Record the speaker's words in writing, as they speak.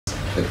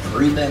the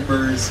crew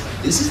members.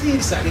 This is the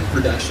exciting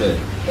production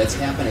that's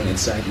happening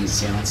inside these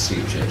sound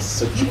stages.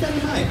 So keep that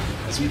in mind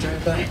as we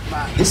drive by.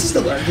 This is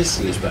the largest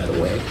stage, by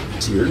the way,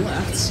 to your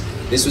left.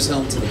 This was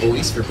home to The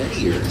Voice for many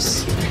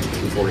years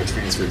before it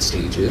transferred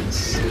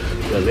stages.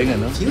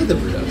 A few of the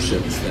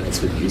productions that it's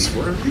been used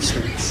for are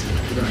restraints.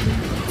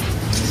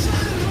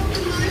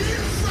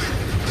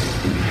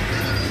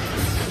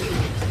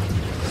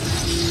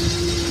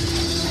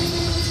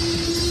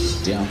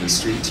 Down the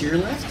street to your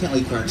left,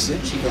 Kelly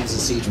Clarkson. She films in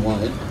Stage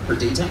 1, her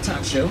daytime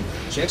talk show.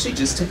 She actually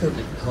just took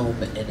home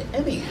an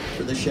Emmy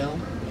for the show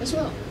as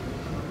well.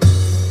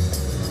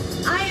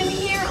 I am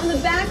here on the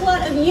back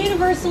lot of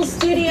Universal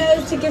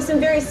Studios to give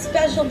some very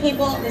special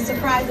people the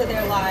surprise of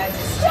their lives.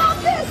 Stop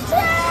this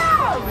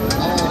trail!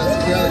 Oh,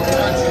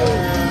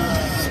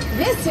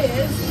 This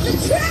is the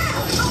trail!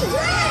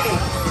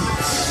 Oh,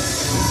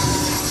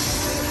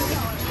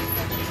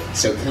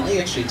 So Kelly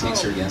actually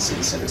takes her guests to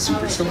the set of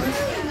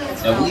Superstore.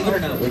 Now, believe it or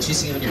not, what you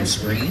see on your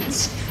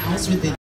screens counts within